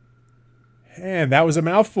 And that was a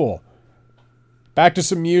mouthful. Back to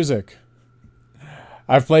some music.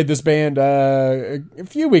 I've played this band a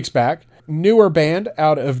few weeks back. Newer band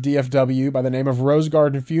out of DFW by the name of Rose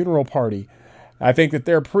Garden Funeral Party. I think that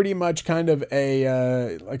they're pretty much kind of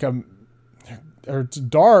it's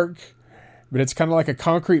dark, but it's kind of like a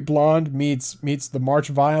Concrete Blonde meets the March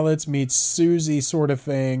Violets meets Susie sort of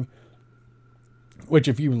thing. Which,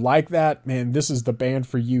 if you like that, man, this is the band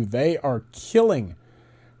for you. They are killing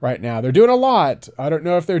right now. They're doing a lot. I don't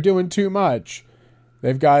know if they're doing too much.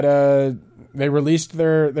 They've got they released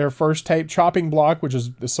their first tape, Chopping Block, which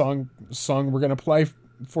is the song we're going to play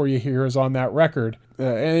for you here, is on that record.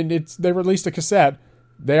 And they released a cassette.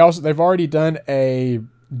 They've already done a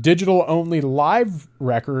digital only live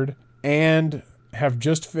record and have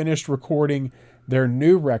just finished recording their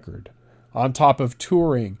new record on top of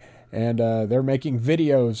touring and they're making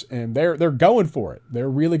videos, and they're going for it. They're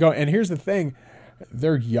really going. And here's the thing,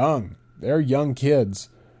 they're young. They're young kids.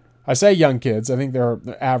 I say young kids. I think their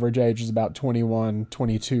average age is about 21,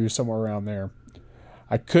 22, somewhere around there.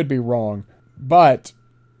 I could be wrong, but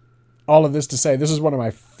all of this to say, this is one of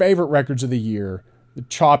my favorite records of the year, The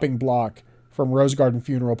Chopping Block from Rose Garden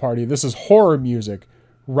Funeral Party. This is horror music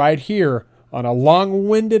right here on a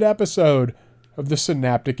long-winded episode of the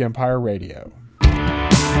Synaptic Empire Radio.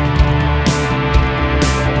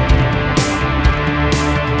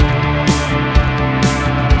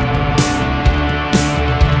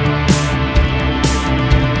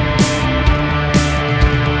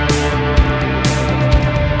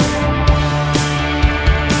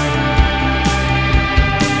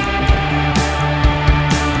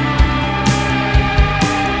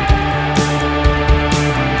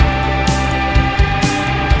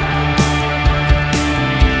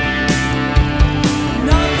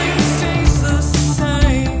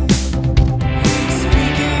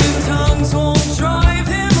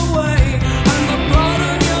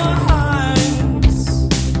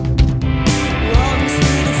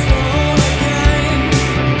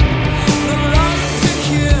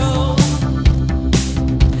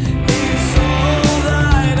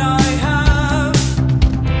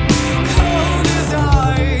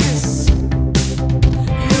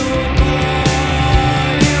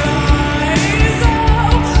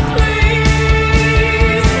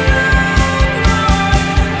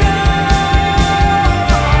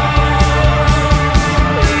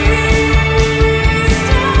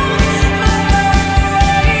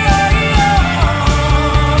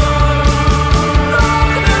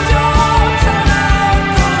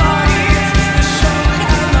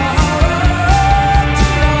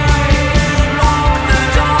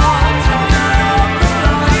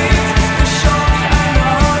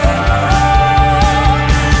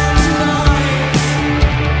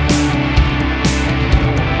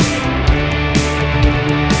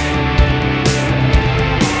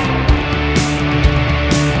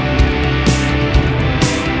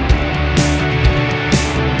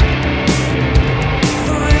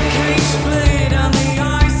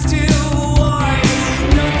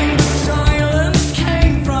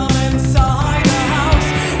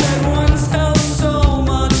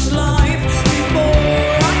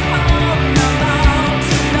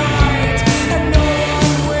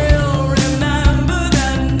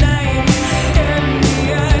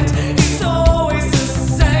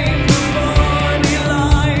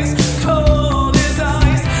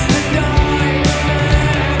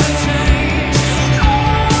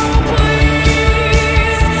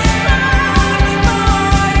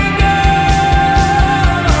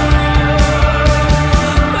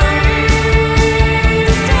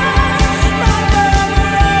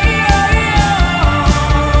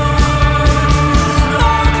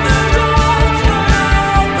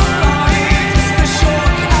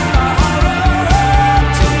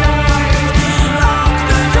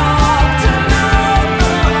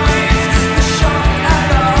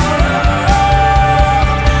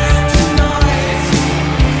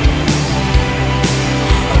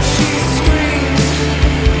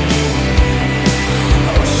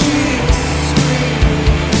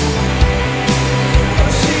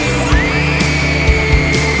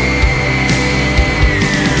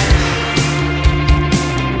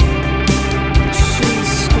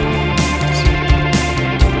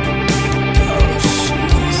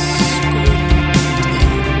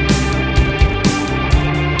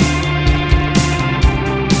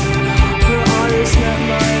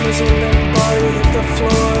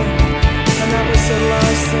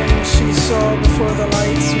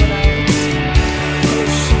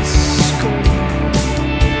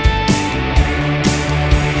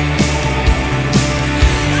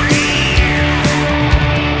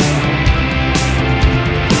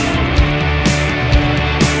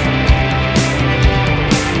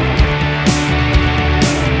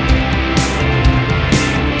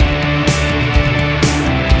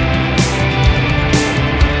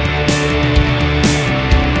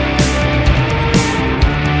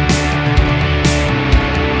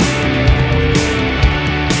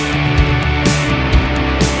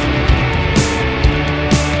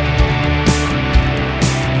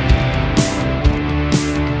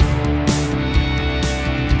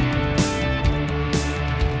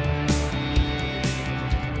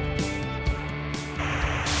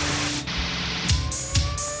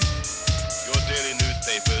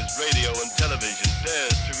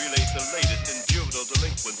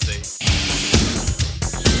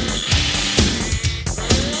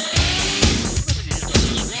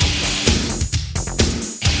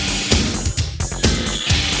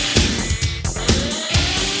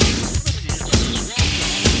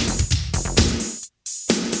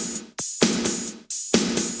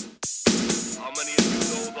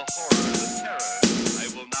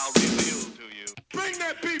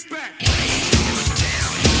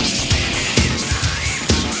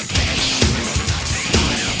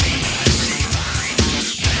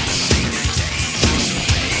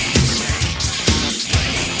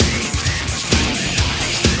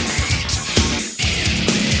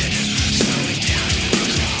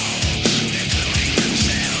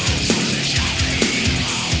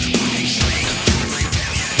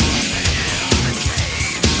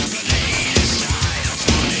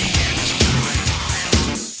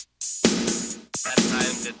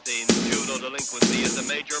 is a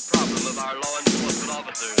major problem of our law enforcement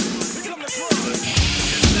officers. Is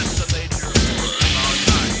this the major horror of our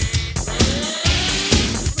time?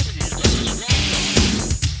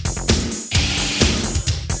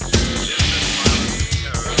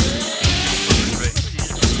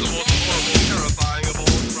 The most horrible, terrifying of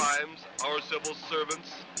all crimes, our civil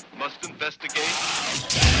servants must investigate.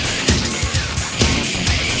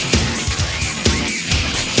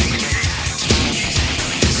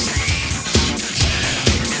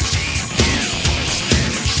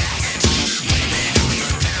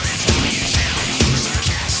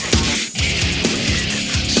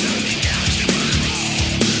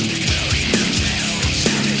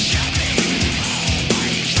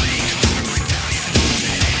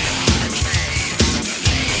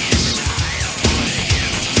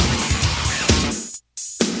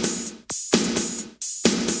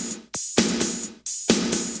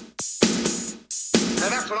 Now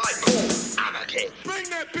that's what I call anarchy. Bring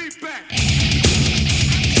that beat back.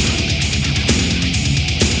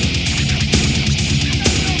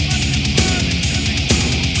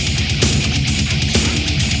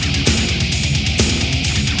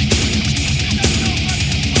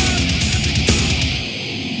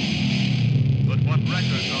 But what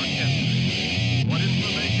records are kept? What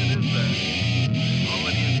information is there? How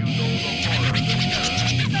many of you know the horror, the terror?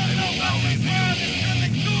 I will now reveal.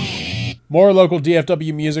 More local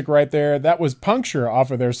DFW music right there. That was Puncture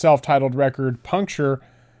off of their self-titled record, Puncture.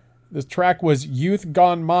 This track was Youth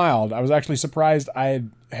Gone Mild. I was actually surprised I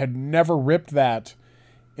had never ripped that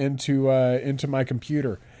into my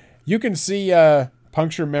computer. You can see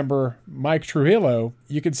Puncture member Mike Trujillo.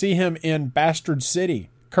 You can see him in Bastard City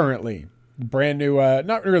currently. Brand new,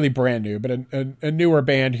 not really brand new, but a newer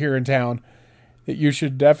band here in town that you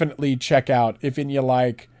should definitely check out if you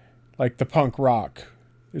like the punk rock.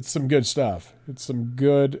 It's some good stuff. It's some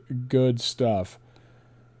good stuff.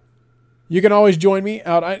 You can always join me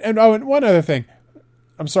out. And one other thing.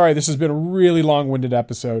 I'm sorry, this has been a really long-winded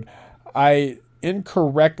episode. I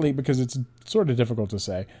incorrectly, because it's sort of difficult to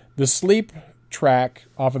say, the Sleep track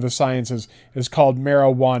off of the Sciences is called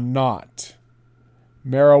Marijuana Not.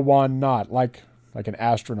 Marijuana Not, like an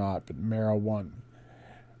astronaut, but marijuana.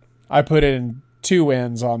 I put in 2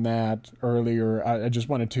 N's on that earlier. I just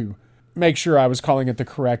wanted to make sure I was calling it the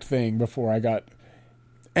correct thing before I got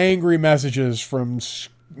angry messages from,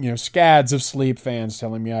 scads of Sleep fans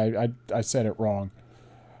telling me I said it wrong.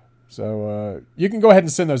 So you can go ahead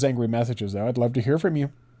and send those angry messages, though. I'd love to hear from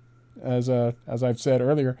you. As I've said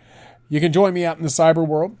earlier, you can join me out in the cyber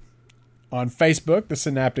world on Facebook, The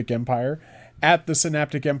Synaptic Empire, at The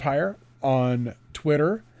Synaptic Empire, on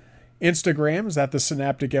Twitter. Instagram is at The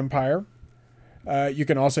Synaptic Empire. You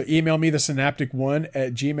can also email me,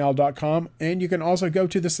 thesynaptic1@gmail.com, and you can also go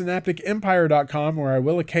to thesynapticempire.com, where I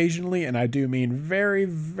will occasionally, and I do mean very,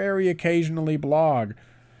 very occasionally, blog.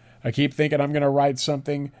 I keep thinking I'm going to write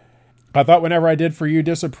something. I thought whenever I did For You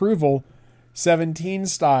Disapproval, 17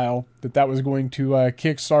 style, that was going to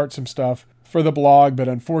kickstart some stuff for the blog, but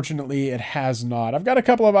unfortunately it has not. I've got a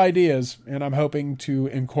couple of ideas, and I'm hoping to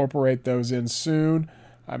incorporate those in soon.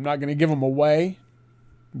 I'm not going to give them away,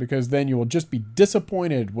 because then you will just be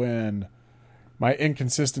disappointed when my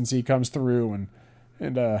inconsistency comes through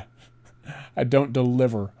and I don't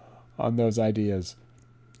deliver on those ideas.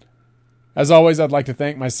 As always, I'd like to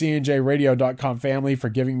thank my CNJRadio.com family for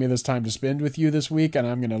giving me this time to spend with you this week, and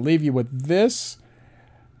I'm going to leave you with this.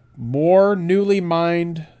 More newly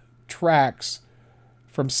mined tracks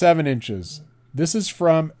from 7 inches. This is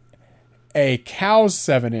from a Cow's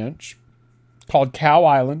 7-inch called Cow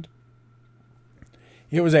Island.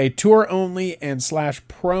 It was a tour-only and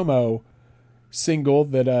 /promo single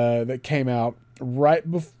that came out right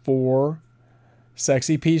before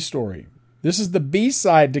Sexy Peace Story. This is the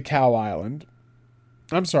B-side to Cow Island.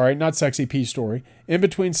 I'm sorry, not Sexy Peace Story. In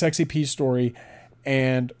between Sexy Peace Story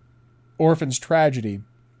and Orphan's Tragedy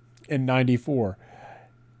in 94.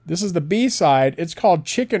 This is the B-side. It's called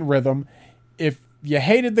Chicken Rhythm. If you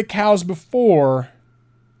hated the cows before,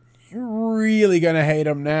 you're really going to hate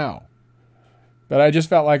them now. But I just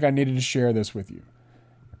felt like I needed to share this with you.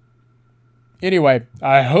 Anyway,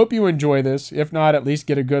 I hope you enjoy this. If not, at least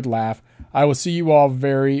get a good laugh. I will see you all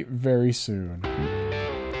very, very soon.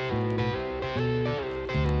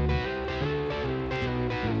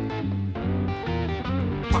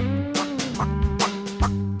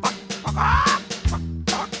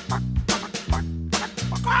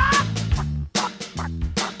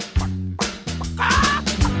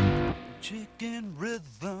 Chicken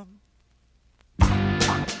rhythm.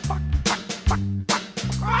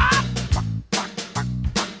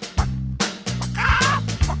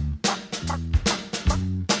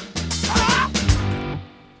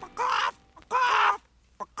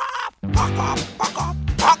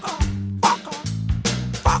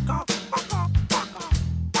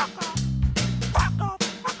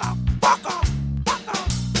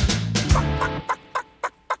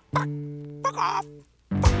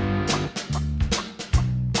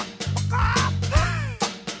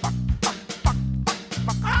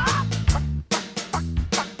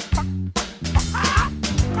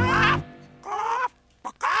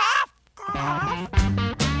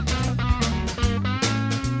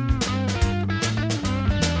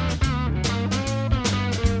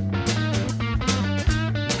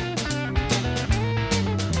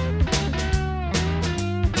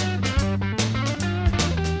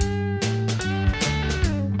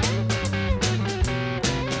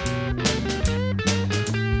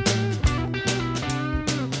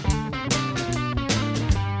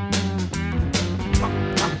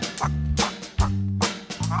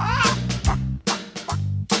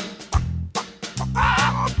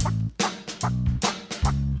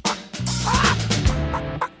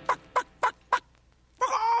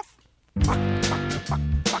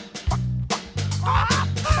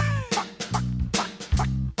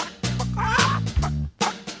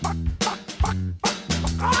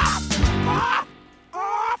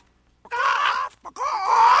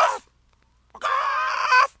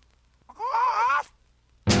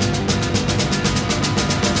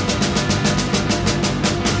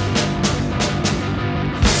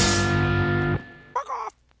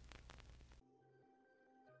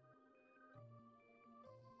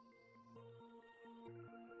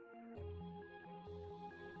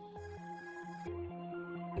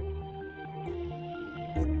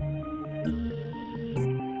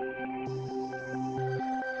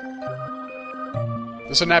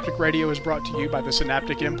 The Synaptic Radio is brought to you by the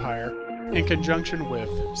Synaptic Empire in conjunction with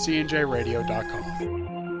cnjradio.com.